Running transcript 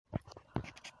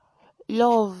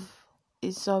Love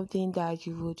is something that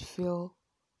you would feel,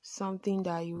 something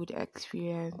that you would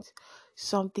experience,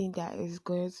 something that is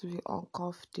going to be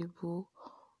uncomfortable,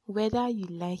 whether you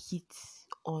like it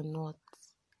or not.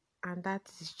 And that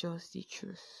is just the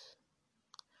truth.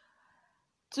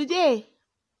 Today,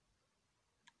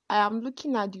 I am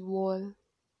looking at the wall,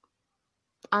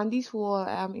 and this wall,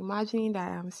 I am imagining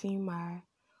that I am seeing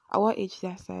at what age did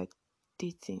I start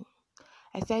dating?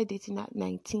 I started dating at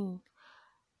 19.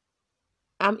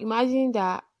 I'm imagining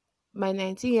that my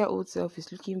 19-year-old self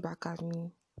is looking back at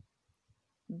me,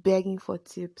 begging for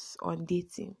tips on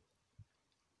dating.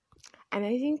 And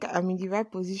I think I'm in the right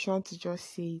position to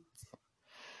just say it.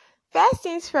 First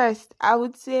things first, I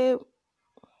would say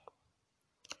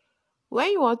when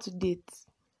you want to date,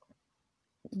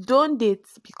 don't date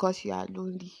because you are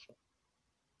lonely.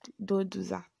 Don't do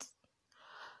that.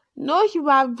 No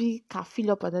human being can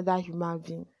fill up another human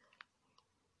being.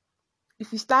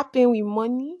 If you start paying with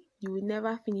money, you will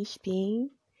never finish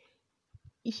paying.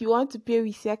 If you want to pay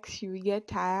with sex, you will get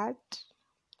tired.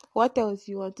 What else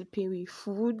you want to pay with?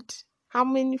 Food. How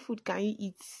many food can you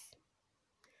eat?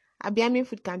 How many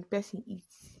food can the person eat?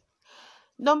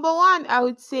 Number one, I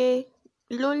would say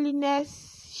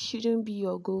loneliness shouldn't be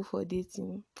your goal for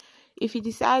dating. If you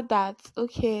decide that,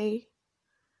 okay,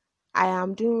 I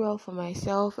am doing well for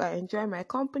myself, I enjoy my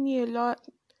company a lot,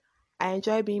 I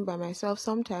enjoy being by myself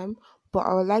sometimes, but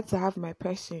I would like to have my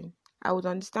person, I would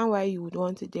understand why you would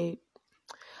want to date.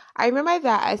 I remember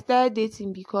that I started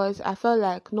dating because I felt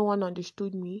like no one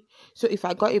understood me. So if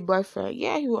I got a boyfriend,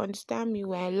 yeah, he will understand me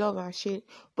when I love and shit.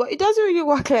 But it doesn't really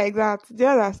work like that. Do you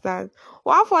understand?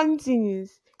 One funny thing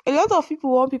is, a lot of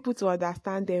people want people to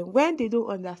understand them when they don't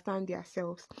understand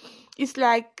themselves. It's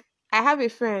like I have a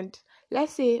friend.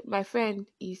 Let's say my friend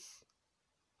is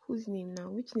whose name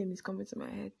now? Which name is coming to my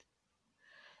head?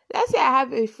 Let's say I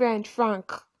have a friend,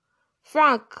 Frank.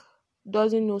 Frank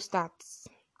doesn't know stats.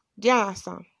 Do you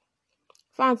understand?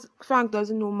 Frank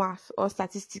doesn't know math or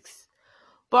statistics.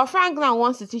 But Frank now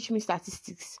wants to teach me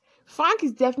statistics. Frank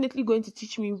is definitely going to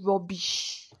teach me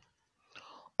rubbish.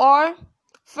 Or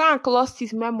Frank lost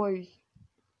his memory.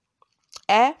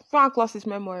 Frank lost his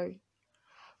memory.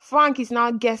 Frank is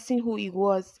now guessing who he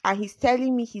was and he's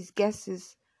telling me his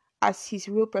guesses as his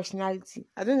real personality.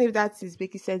 I don't know if that is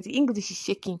making sense. The English is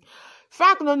shaking.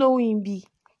 Frank don't know who he be.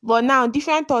 But now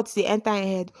different thoughts they enter in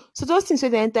head. So those things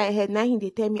when they enter in head, now they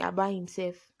tell me about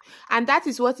himself. And that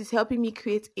is what is helping me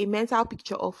create a mental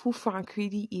picture of who Frank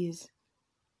really is.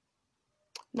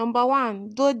 Number one,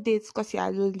 don't date because you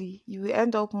are lonely. You will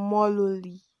end up more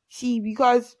lonely. See,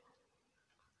 because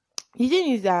the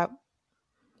thing is that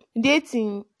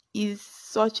dating is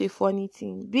such a funny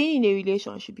thing. Being in a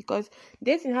relationship, because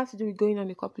dating has to do with going on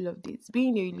a couple of dates.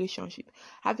 Being in a relationship,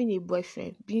 having a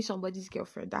boyfriend, being somebody's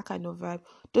girlfriend, that kind of vibe.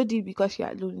 Don't do it because you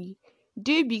are lonely.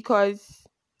 Do it because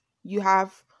you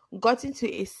have gotten to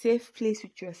a safe place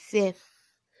with yourself.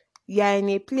 You are in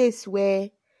a place where,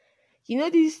 you know,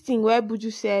 this thing where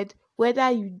Buju said,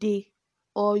 whether you day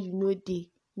or you know day,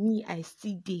 me, I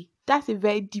still day. That's a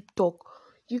very deep talk.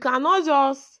 You cannot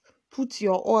just put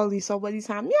your all in somebody's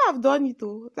hand. Me, I've done it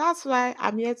though. That's why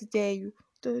I'm here to tell you,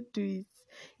 don't do it.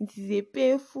 It is a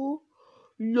painful,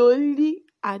 lonely,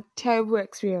 and terrible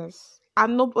experience.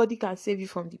 And nobody can save you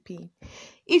from the pain.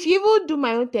 If you even do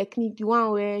my own technique, the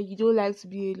one where you don't like to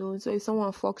be alone, so if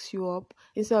someone fucks you up,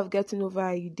 instead of getting over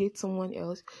it, you date someone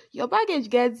else, your baggage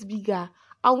gets bigger.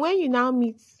 And when you now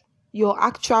meet your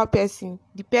actual person,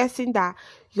 the person that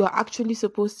you're actually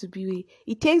supposed to be with,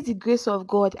 it takes the grace of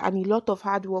God and a lot of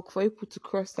hard work for people to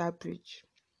cross that bridge.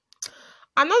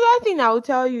 Another thing I will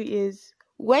tell you is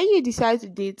when you decide to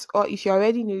date, or if you're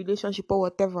already in a relationship or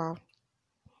whatever,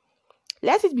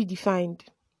 let it be defined.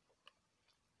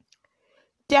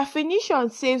 Definition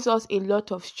saves us a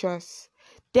lot of stress.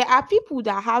 There are people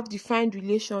that have defined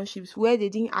relationships where they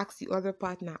didn't ask the other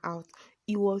partner out.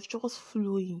 It was just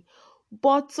flowing.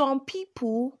 But some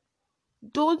people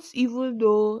they don't even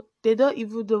know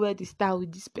where they start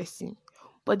with this person.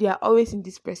 But they are always in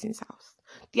this person's house.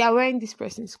 They are wearing this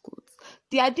person's clothes.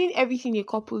 They are doing everything a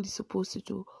couple is supposed to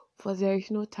do, but there is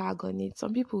no tag on it.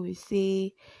 Some people will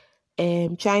say,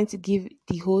 trying to give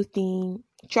the whole thing,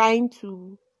 trying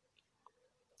to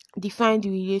define the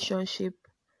relationship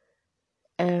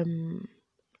um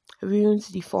ruins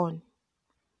the fun.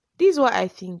 This is what I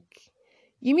think.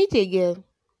 You meet a girl,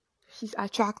 she's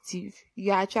attractive,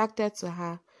 you are attracted to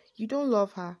her, you don't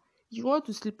love her, you want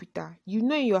to sleep with her, you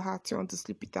know in your heart you want to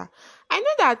sleep with her. I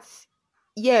know that,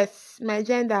 yes, my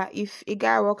gender, if a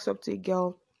guy walks up to a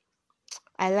girl,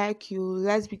 I like you,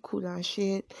 let's be cool and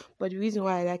shit, but the reason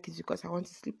why I like is because I want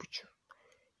to sleep with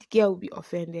you. the girl will be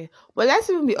offended. But let's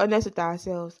even be honest with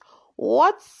ourselves.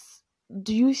 What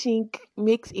do you think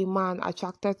makes a man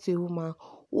attracted to a woman?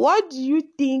 What do you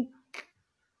think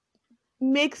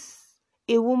makes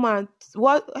a woman,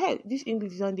 what, hey, this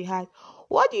English is on the hard.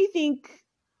 What do you think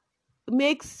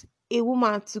makes a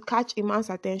woman to catch a man's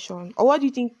attention? Or what do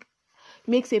you think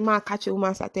makes a man catch a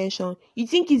woman's attention? You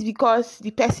think it's because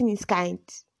the person is kind?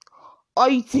 Or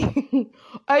you think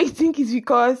or you think it's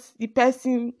because the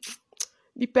person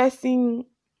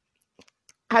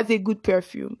has a good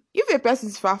perfume? If a person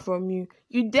is far from you,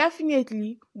 you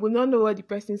definitely will not know what the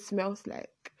person smells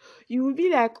like. You will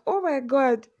be like, oh my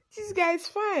god, this guy is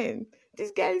fine.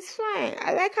 This guy is fine.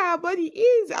 I like how her body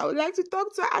is. I would like to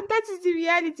talk to her. And that is the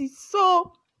reality.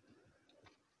 So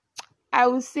I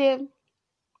would say,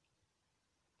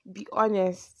 be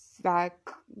honest, like,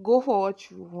 go for what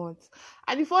you want.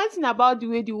 And the funny thing about the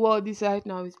way the world is right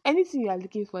now is anything you are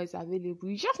looking for is available.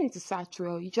 You just need to search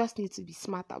well. You just need to be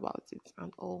smart about it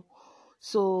and all.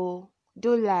 So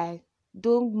don't lie.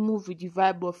 Don't move with the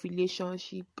vibe of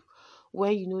relationship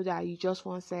when you know that you just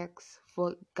want sex.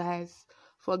 For guys,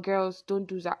 for girls, don't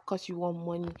do that because you want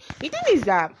money. The thing is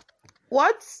that,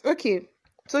 what's okay.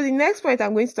 So the next point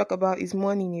I'm going to talk about is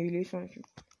money in a relationship.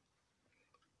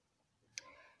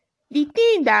 The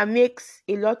thing that makes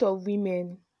a lot of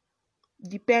women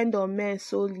depend on men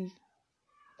solely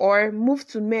or move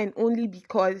to men only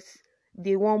because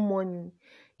they want money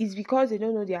is because they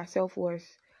don't know their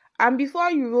self-worth. And before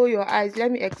you roll your eyes,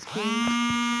 let me explain.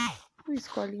 Who is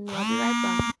calling me? I'll be right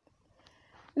back.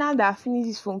 Now that I finished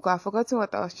this phone call, I've forgotten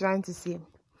what I was trying to say.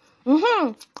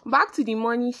 Back to the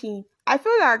money thing. I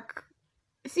feel like,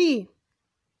 see,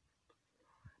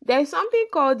 there's something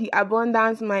called the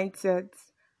abundance mindset.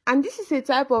 And this is a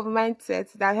type of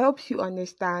mindset that helps you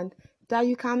understand that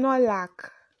you cannot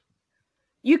lack.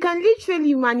 You can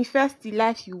literally manifest the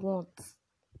life you want.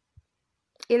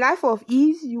 A life of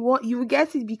ease, you will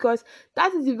get it because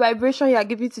that is the vibration you are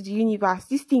giving to the universe.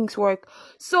 These things work.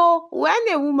 So when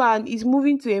a woman is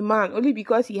moving to a man only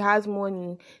because he has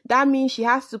money, that means she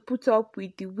has to put up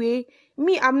with the way.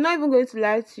 Me, I'm not even going to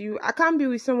lie to you. I can't be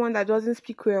with someone that doesn't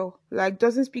speak well, like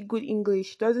doesn't speak good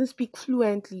English, doesn't speak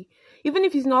fluently. Even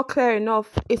if it's not clear enough,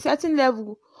 a certain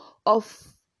level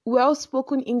of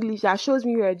well-spoken English that shows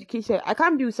me you're educated. I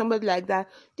can't be with somebody like that.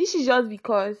 This is just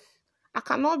because I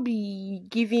cannot be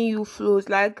giving you flows.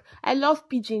 Like, I love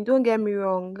pidgin, don't get me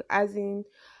wrong. As in,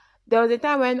 there was a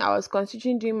time when I was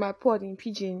considering doing my pod in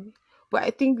pidgin. But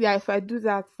I think that if I do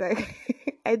that,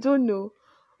 like, I don't know.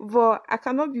 But I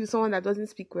cannot be with someone that doesn't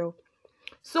speak well.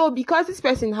 So because this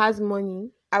person has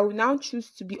money, I will now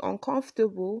choose to be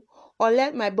uncomfortable or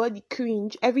let my body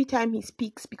cringe every time he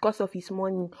speaks because of his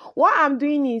money. What I'm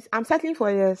doing is I'm settling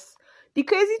for less. The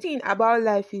crazy thing about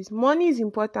life is money is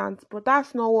important, but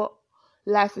that's not what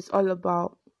life is all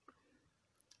about.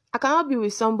 I cannot be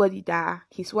with somebody that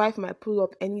his wife might pull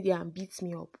up any day and beat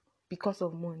me up because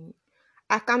of money.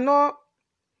 I cannot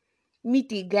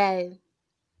meet a guy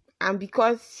and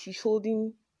because he's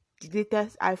holding the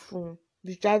latest iPhone,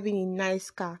 he's driving a nice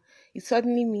car, it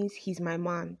suddenly means he's my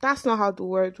man. That's not how the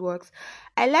world works.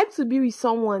 I like to be with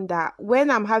someone that when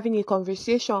I'm having a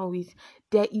conversation with,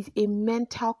 there is a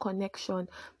mental connection.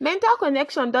 Mental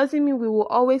connection doesn't mean we will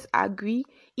always agree.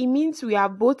 It means we are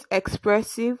both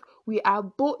expressive. We are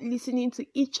both listening to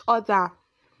each other.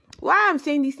 Why I'm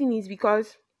saying this thing is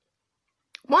because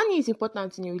money is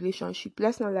important in a relationship.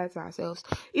 Let's not lie to ourselves.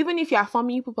 Even if your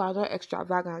family people are not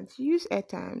extravagant, use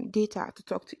airtime, data to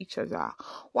talk to each other.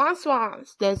 Once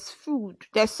there's food,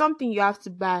 there's something you have to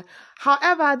buy.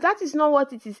 However, that is not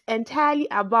what it is entirely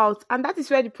about, and that is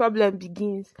where the problem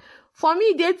begins. For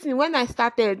me, dating, when I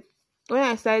started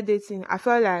dating, I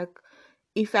felt like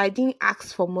if I didn't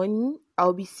ask for money,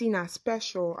 I'll be seen as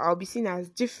special, I'll be seen as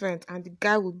different, and the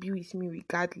guy will be with me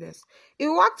regardless. It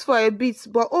worked for a bit,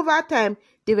 but over time,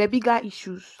 there were bigger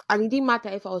issues, and it didn't matter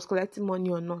if I was collecting money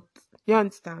or not. You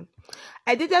understand?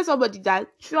 I dated somebody that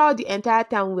throughout the entire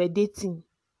time we were dating,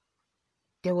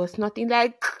 there was nothing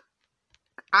like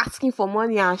asking for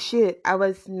money and shit. I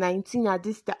was 19 at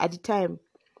the time.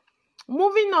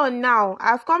 Moving on now,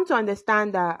 I've come to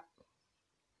understand that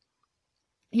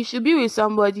you should be with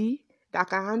somebody that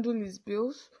can handle his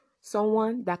bills,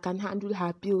 someone that can handle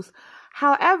her bills.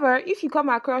 However, if you come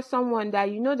across someone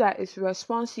that you know that is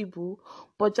responsible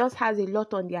but just has a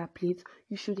lot on their plate,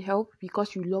 you should help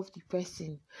because you love the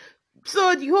person.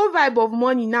 So the whole vibe of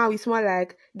money now is more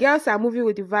like girls are moving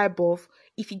with the vibe of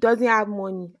if he doesn't have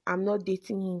money, I'm not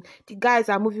dating him. The guys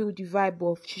are moving with the vibe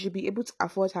of she should be able to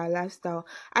afford her lifestyle.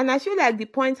 And I feel like the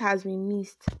point has been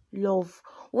missed. Love.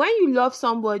 When you love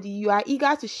somebody, you are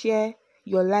eager to share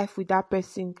your life with that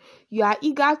person. You are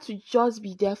eager to just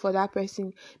be there for that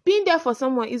person. Being there for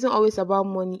someone isn't always about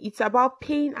money. It's about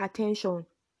paying attention.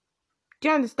 Do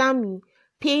you understand me?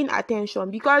 Paying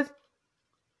attention. Because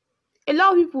a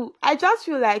lot of people, I just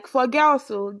feel like for girls,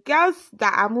 so girls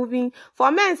that are moving,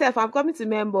 for men self, I'm coming to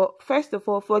men, but first of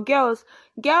all, for girls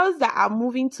that are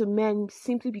moving to men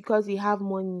simply because they have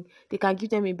money, they can give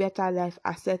them a better life,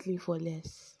 are settling for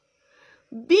less.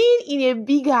 Being in a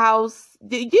big house,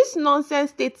 this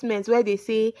nonsense statement where they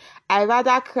say, I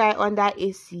rather cry under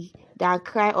AC than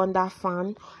cry under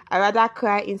fan, I rather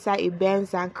cry inside a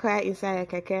Benz than cry inside a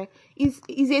keke,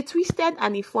 is a twisted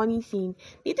and a funny thing.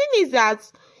 The thing is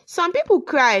that some people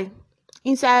cry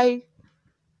inside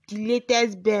the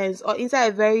latest Benz or inside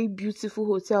a very beautiful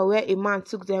hotel where a man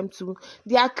took them to.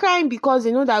 They are crying because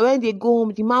they know that when they go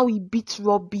home, the man will beat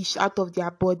rubbish out of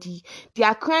their body. They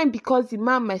are crying because the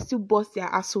man might still bust their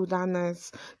asshole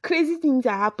downers. Crazy things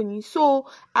are happening. So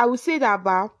I would say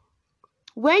that,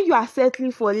 when you are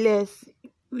settling for less,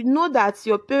 you know that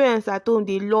your parents at home,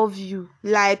 they love you.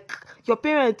 Like, your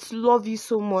parents love you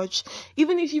so much.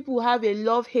 Even if people have a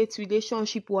love-hate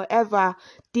relationship, whatever,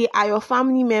 they are your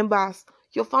family members.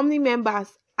 Your family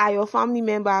members are your family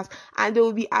members, and they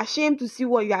will be ashamed to see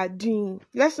what you are doing.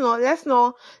 Let's not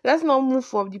move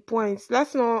from the points.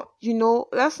 Let's not do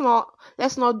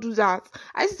that.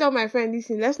 I used to tell my friend,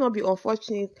 listen, let's not be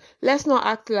unfortunate. Let's not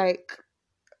act like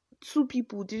two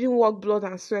people didn't work blood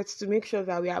and sweat to make sure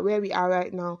that we are where we are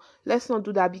right now. Let's not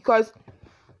do that, because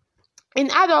in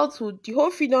adulthood, the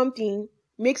whole freedom thing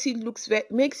makes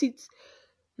it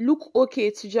look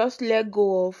okay to just let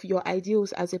go of your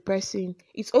ideals as a person.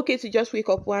 It's okay to just wake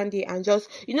up one day and just,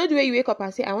 the way you wake up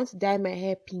and say, I want to dye my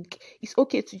hair pink. It's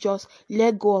okay to just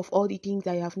let go of all the things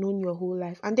that you have known your whole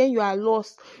life. And then you are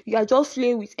lost. You are just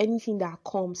playing with anything that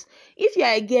comes. If you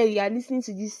are a girl, you are listening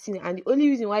to this thing, and the only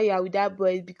reason why you are with that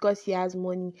boy is because he has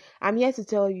money. I'm here to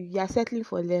tell you, you are settling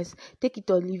for less. Take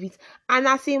it or leave it. And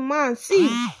as a man, see,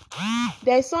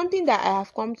 there's something that I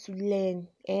have come to learn.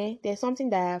 There's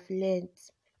something that I have learned.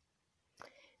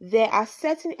 There are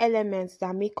certain elements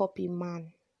that make up a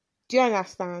man. Do you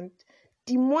understand?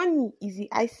 The money is the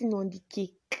icing on the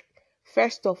cake,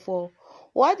 first of all.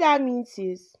 What that means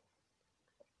is,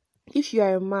 if you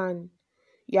are a man,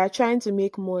 you are trying to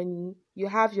make money, you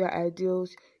have your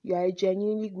ideals, you are a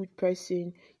genuinely good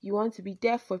person, you want to be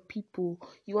there for people,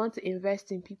 you want to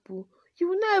invest in people, you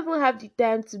will not even have the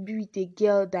time to be with a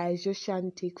girl that is just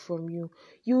trying to take from you.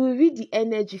 You will read the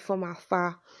energy from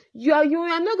afar. You are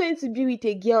not going to be with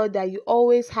a girl that you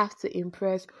always have to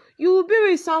impress. You will be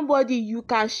with somebody you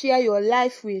can share your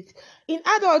life with. In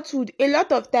adulthood, a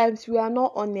lot of times we are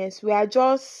not honest. We are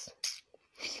just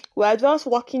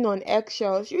walking on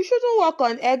eggshells. You shouldn't walk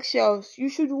on eggshells. You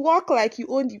should walk like you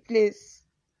own the place.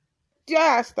 Do you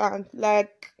understand?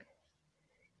 Like,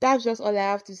 that's just all I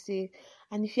have to say.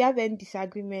 And if you have any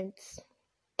disagreements,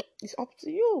 it's up to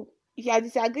you. If you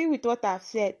disagree with what I've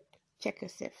said, check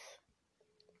yourself.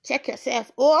 Check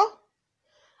yourself.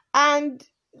 And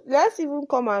let's even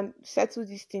come and settle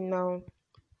this thing now.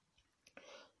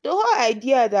 The whole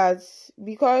idea that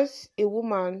because a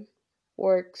woman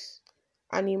works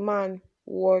and a man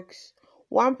works,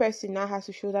 one person now has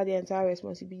to shoulder the entire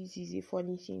responsibility is a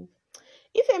funny thing.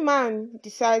 If a man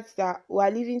decides that we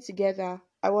are living together,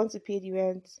 I want to pay the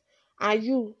rent, and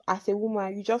you, as a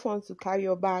woman, you just want to carry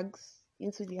your bags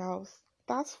into the house,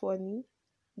 that's funny.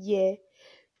 Yeah.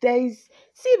 Do you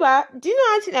know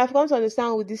one thing I've come to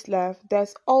understand with this life?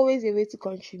 There's always a way to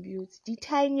contribute, the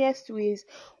tiniest ways.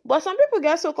 But some people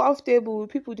get so comfortable with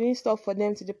people doing stuff for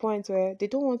them to the point where they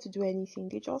don't want to do anything.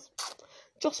 They just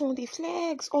want the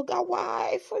flex or get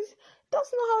wife.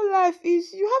 That's not how life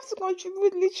is. You have to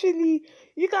contribute literally.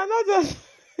 You cannot just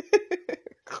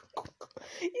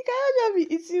you cannot just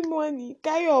be eating money,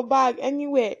 carry your bag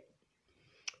anywhere.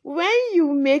 When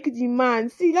you make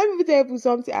demand, see, let me tell you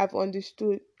something I've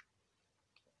understood.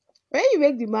 When you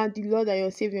make the man the Lord and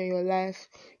your Savior in your life,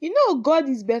 God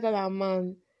is better than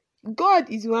man. God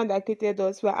is the one that created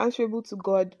us. We are answerable to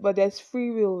God, but there's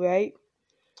free will, right?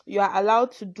 You are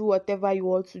allowed to do whatever you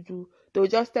want to do. They'll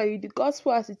just tell you the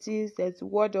gospel as it is. There's the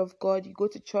word of God. You go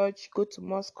to church, you go to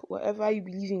mosque, whatever you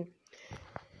believe in.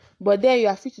 But then you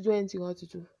are free to do anything you want to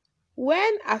do.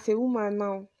 When, as a woman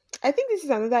now, I think this is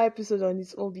another episode on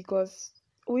its own, because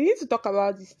we need to talk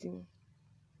about this thing.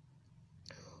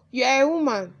 You are a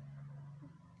woman.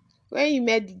 When you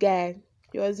met the guy,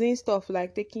 he was doing stuff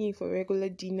like taking you for regular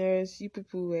dinners. You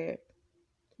people were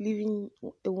living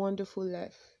a wonderful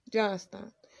life. Do you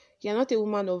understand? You're not a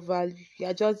woman of value.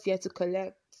 You're just there to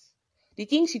collect. The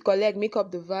things you collect make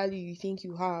up the value you think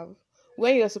you have.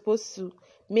 When you're supposed to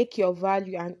make your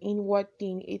value an inward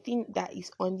thing, a thing that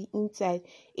is on the inside,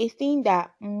 a thing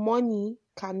that money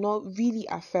cannot really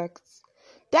affect.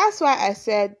 That's why I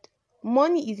said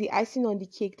money is the icing on the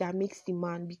cake that makes the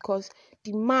man, because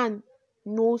the man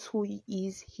knows who he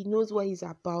is, he knows what he's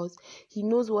about, he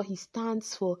knows what he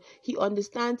stands for, he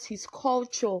understands his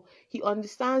culture, he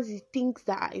understands the things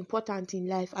that are important in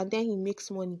life, and then he makes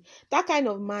money. That kind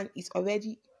of man is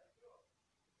already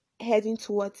heading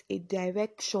towards a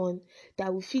direction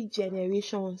that will feed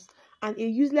generations, and a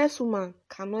useless woman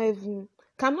cannot even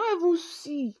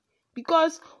see,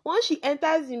 because once she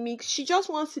enters the mix, she just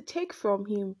wants to take from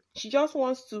him, she just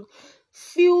wants to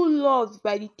feel loved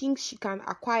by the things she can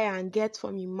acquire and get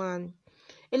from a man.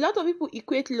 A lot of people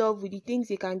equate love with the things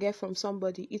they can get from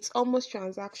somebody. It's almost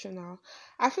transactional.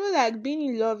 I feel like being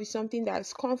in love is something that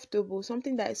is comfortable,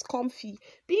 something that is comfy.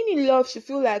 Being in love should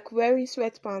feel like wearing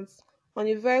sweatpants on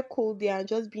a very cold day and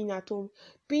just being at home.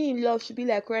 Being in love should be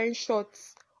like wearing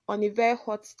shorts on a very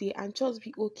hot day and just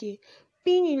be okay.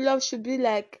 Being in love should be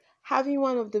like having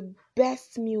one of the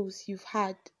best meals you've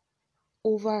had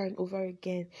over and over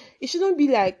again. It shouldn't be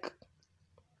like,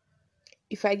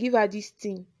 if I give her this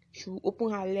thing, she will open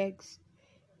her legs.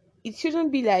 It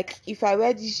shouldn't be like, if I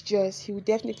wear this dress, he will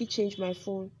definitely change my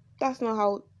phone. That's not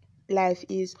how life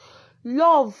is.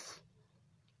 Love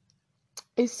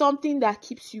is something that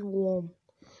keeps you warm,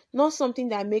 not something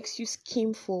that makes you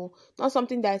scheme for, not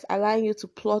something that is allowing you to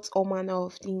plot all manner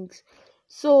of things.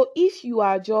 So if you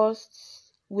are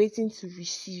just waiting to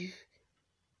receive,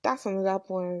 that's another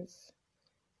point.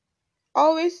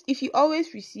 Always, if you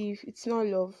always receive, it's not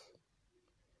love.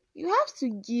 You have to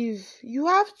give, you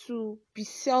have to be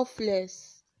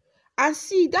selfless. And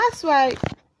see, that's why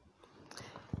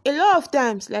a lot of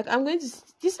times, like,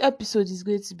 this episode is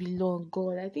going to be long.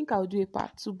 God, I think I'll do a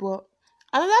part two. But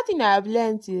another thing I have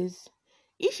learned is,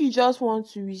 if you just want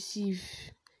to receive,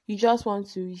 you just want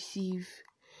to receive,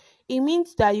 it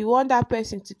means that you want that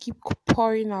person to keep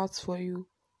pouring out for you,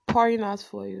 pouring out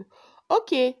for you.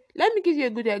 Okay, let me give you a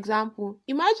good example.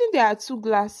 Imagine there are two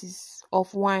glasses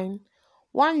of wine,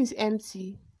 one is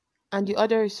empty and the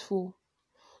other is full.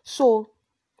 So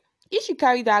if you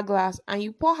carry that glass and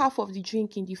you pour half of the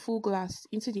drink in the full glass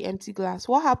into the empty glass,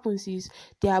 what happens is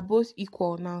they are both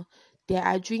equal now. There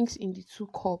are drinks in the two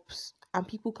cups and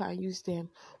people can use them.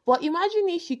 But imagine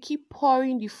if you keep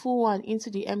pouring the full one into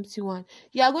the empty one.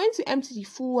 You are going to empty the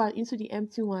full one into the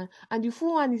empty one, and the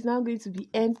full one is now going to be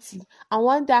empty. And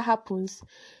when that happens,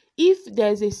 if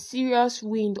there's a serious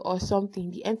wind or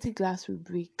something, the empty glass will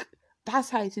break. That's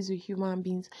how it is with human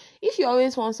beings. If you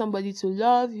always want somebody to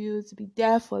love you, to be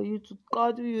there for you, to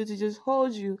cuddle you, to just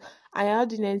hold you, and you're not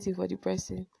doing anything for the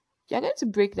person, you're going to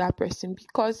break that person,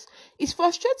 because it's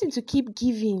frustrating to keep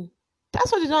giving. That's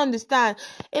what you don't understand.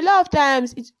 A lot of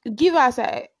times, givers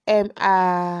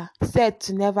are said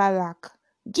to never lack.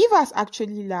 Givers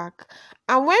actually lack.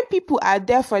 And when people are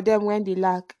there for them when they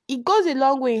lack, it goes a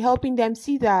long way in helping them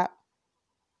see that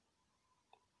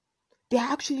there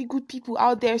are actually good people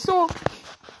out there. So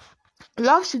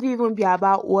love shouldn't even be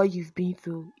about what you've been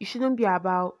through. It shouldn't be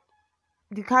about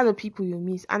the kind of people you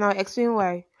meet. And I'll explain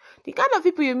why. The kind of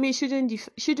people you meet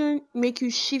shouldn't make you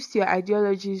shift your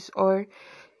ideologies, or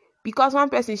because one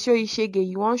person show you shege,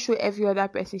 you won't show every other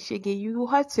person shege. You will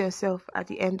hurt yourself at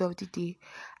the end of the day.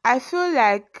 I feel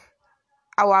like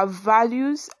our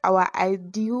values, our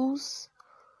ideals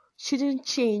shouldn't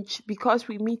change because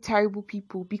we meet terrible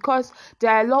people, because there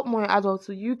are a lot more adults.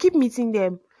 So you keep meeting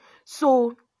them.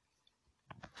 So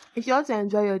if you want to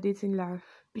enjoy your dating life,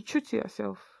 be true to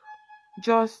yourself.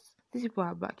 Just, these people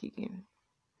are back again.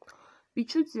 Be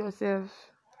true to yourself.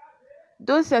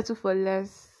 Don't settle for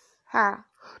less. Ha!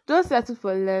 Don't settle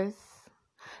for less.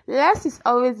 Less is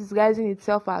always disguising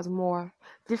itself as more.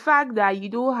 The fact that you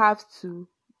don't have to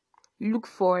look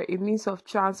for a means of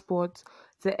transport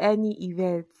to any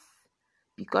event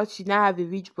because you now have a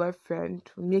rich boyfriend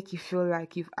will make you feel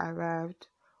like you've arrived.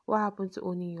 What happened to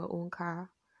owning your own car?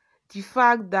 The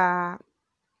fact that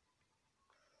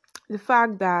the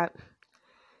fact that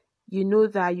you know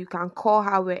that you can call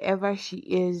her wherever she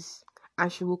is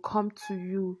and she will come to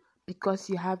you because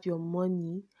you have your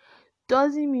money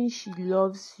doesn't mean she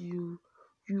loves you.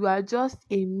 You are just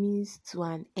a means to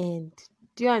an end.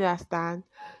 Do you understand?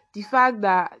 The fact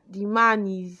that the man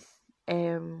is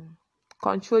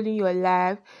controlling your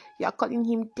life, you are calling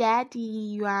him daddy,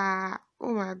 you are,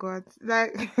 oh my god,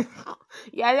 like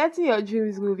you are letting your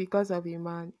dreams go because of a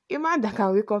man that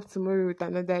can wake up tomorrow with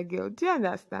another girl. Do you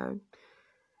understand?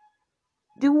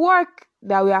 The work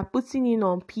that we are putting in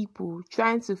on people,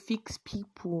 trying to fix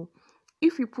people,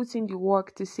 if we put in the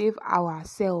work to save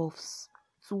ourselves,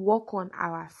 to work on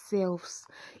ourselves.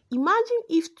 Imagine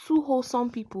if two wholesome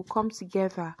people come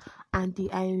together and they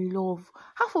are in love.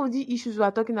 Half of the issues we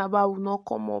are talking about will not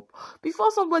come up. Before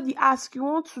somebody asks you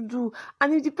what to do,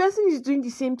 and if the person is doing the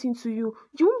same thing to you,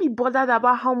 you won't be bothered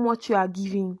about how much you are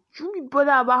giving. You won't be bothered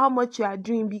about how much you are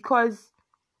doing, because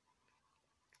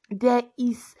there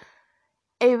is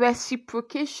a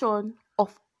reciprocation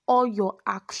of all your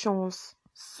actions.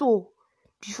 So,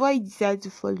 before you decide to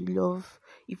fall in love,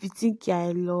 if you think you're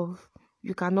in love,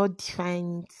 you cannot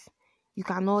define it. You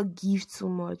cannot give too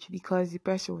much, because the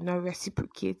person will not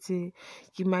reciprocate it.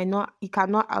 You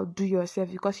cannot outdo yourself,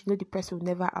 because you know the person will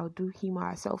never outdo him or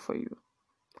herself for you.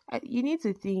 You need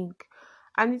to think.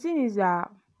 And the thing is that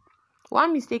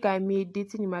one mistake I made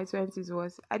dating in my 20s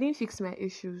was I didn't fix my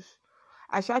issues.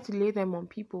 I tried to lay them on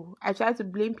people. I tried to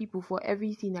blame people for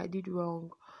everything I did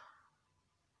wrong.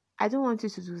 I don't want you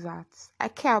to do that. I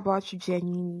care about you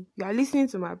genuinely. You are listening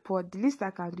to my pod. The least I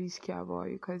can do is care about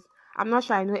you, because I'm not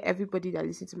sure I know everybody that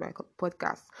listens to my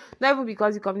podcast. Not even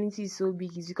because the community is so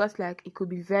big. It's because like it could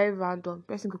be very random.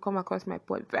 Person could come across my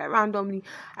pod very randomly.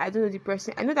 I don't know the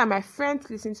person. I know that my friends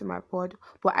listen to my pod,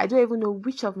 but I don't even know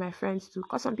which of my friends do.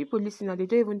 Because some people listen and they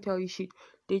don't even tell you shit.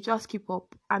 They just keep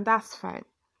up, and that's fine.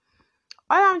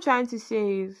 All I'm trying to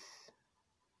say is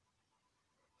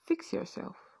fix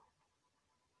yourself.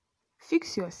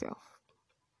 Fix yourself.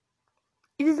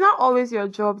 It is not always your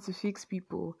job to fix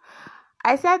people.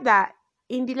 I said that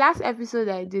in the last episode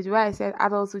I did, where I said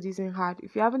adulthood isn't hard.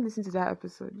 If you haven't listened to that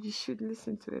episode, you should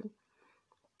listen to it.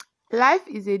 Life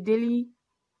is a daily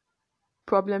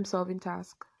problem solving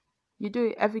task. You do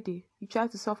it every day. You try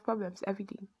to solve problems every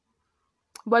day.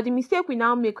 But the mistake we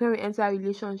now make when we enter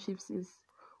relationships is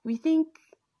we think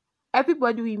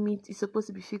everybody we meet is supposed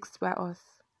to be fixed by us.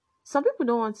 Some people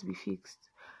don't want to be fixed.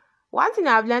 One thing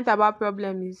I've learned about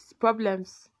problems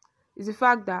is the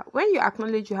fact that when you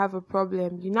acknowledge you have a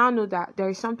problem, you now know that there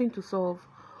is something to solve.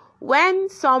 When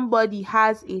somebody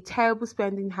has a terrible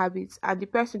spending habit and the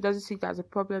person doesn't see it as a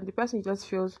problem, the person just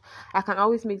feels, I can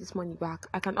always make this money back.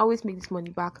 I can always make this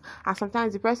money back. And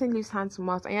sometimes the person leaves hand to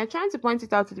mouth and you're trying to point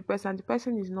it out to the person and the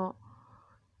person is not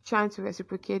trying to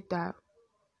reciprocate that.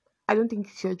 I don't think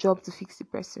it's your job to fix the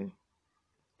person.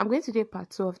 I'm going to do a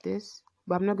part 2 of this,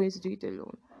 but I'm not going to do it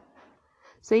alone.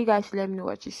 So you guys should let me know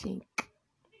what you think.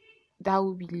 That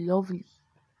would be lovely.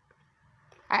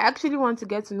 I actually want to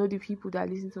get to know the people that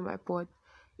listen to my pod.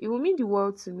 It will mean the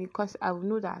world to me, because I will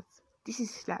know that this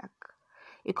is like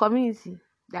a community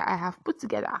that I have put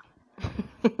together.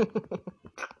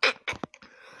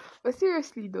 But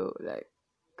seriously though, like,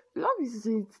 love is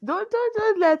sweet. Don't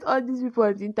let all these people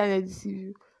on the internet deceive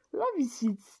you. Love is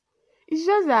sweet. It's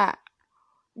just that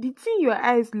the thing your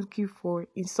eye is looking for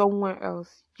in someone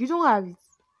else, you don't have it.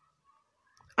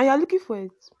 And you're looking for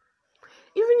it.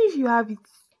 Even if you have it,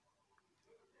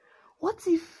 what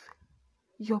if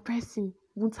your person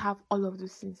won't have all of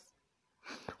those things?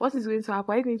 What is going to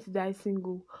happen? Are you going to die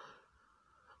single?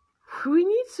 We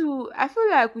need to, I feel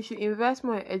like we should invest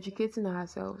more in educating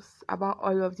ourselves about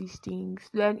all of these things.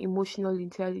 Learn emotional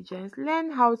intelligence,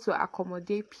 learn how to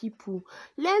accommodate people,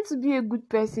 learn to be a good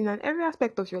person, and every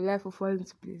aspect of your life will fall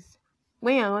into place.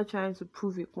 When you're not trying to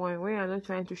prove a point, when you're not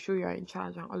trying to show you're in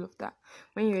charge and all of that,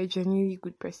 when you're a genuinely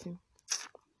good person,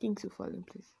 things will fall in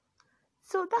place.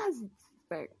 So that's it.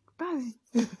 Like, that's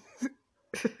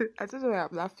it. I don't know why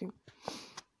I'm laughing.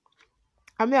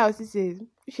 I mean, I also say,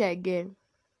 if you're again,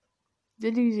 the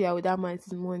only reason you're with that man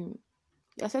is money.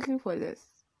 You're settling for less.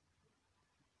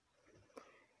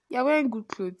 You're wearing good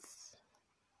clothes.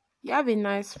 You have a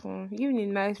nice phone. You live in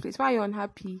a nice place. Why are you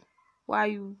unhappy? Why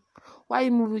you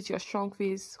move with your strong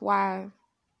face? Why?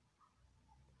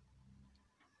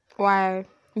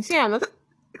 You say you're not,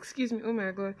 excuse me, oh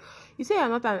my god. You say you're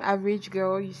not an average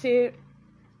girl. You say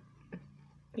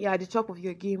you're at the top of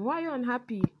your game. Why are you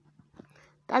unhappy?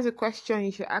 That's a question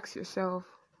you should ask yourself.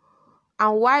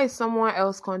 And why is someone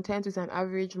else content with an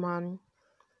average man?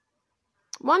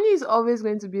 Money is always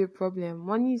going to be a problem.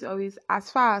 Money is always,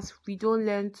 as far as we don't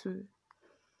learn to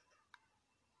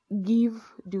give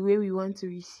the way we want to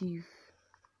receive.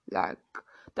 Like,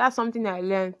 that's something I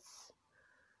learned.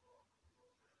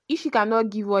 If you cannot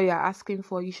give what you're asking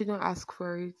for, you shouldn't ask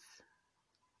for it.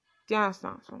 Do you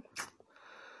understand? So,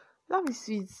 love is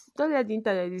sweet. Don't let the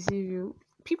internet deceive you.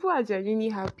 People are genuinely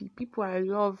happy. People are in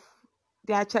love.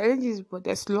 There are challenges, but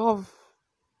there's love.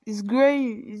 It's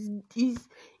great.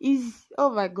 It's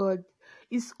oh my god.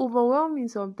 It's overwhelming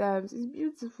sometimes. It's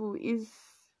beautiful. It's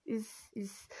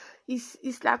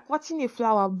it's like watching a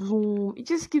flower bloom. It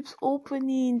just keeps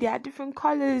opening. There are different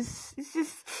colors. It's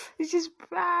just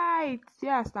bright.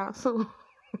 Yeah, so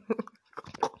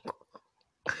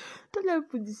Don't let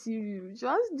people deceive you.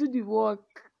 Just do the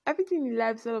work. Everything in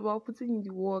life is all about putting in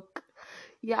the work.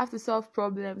 You have to solve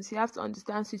problems. You have to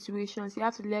understand situations. You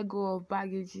have to let go of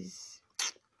baggages.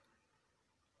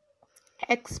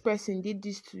 X person did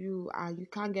this to you and you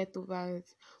can't get over it.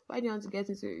 Why do you want to get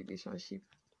into a relationship?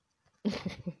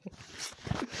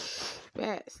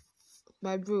 Rest.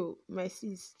 My bro, my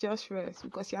sis, just rest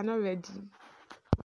because you're not ready.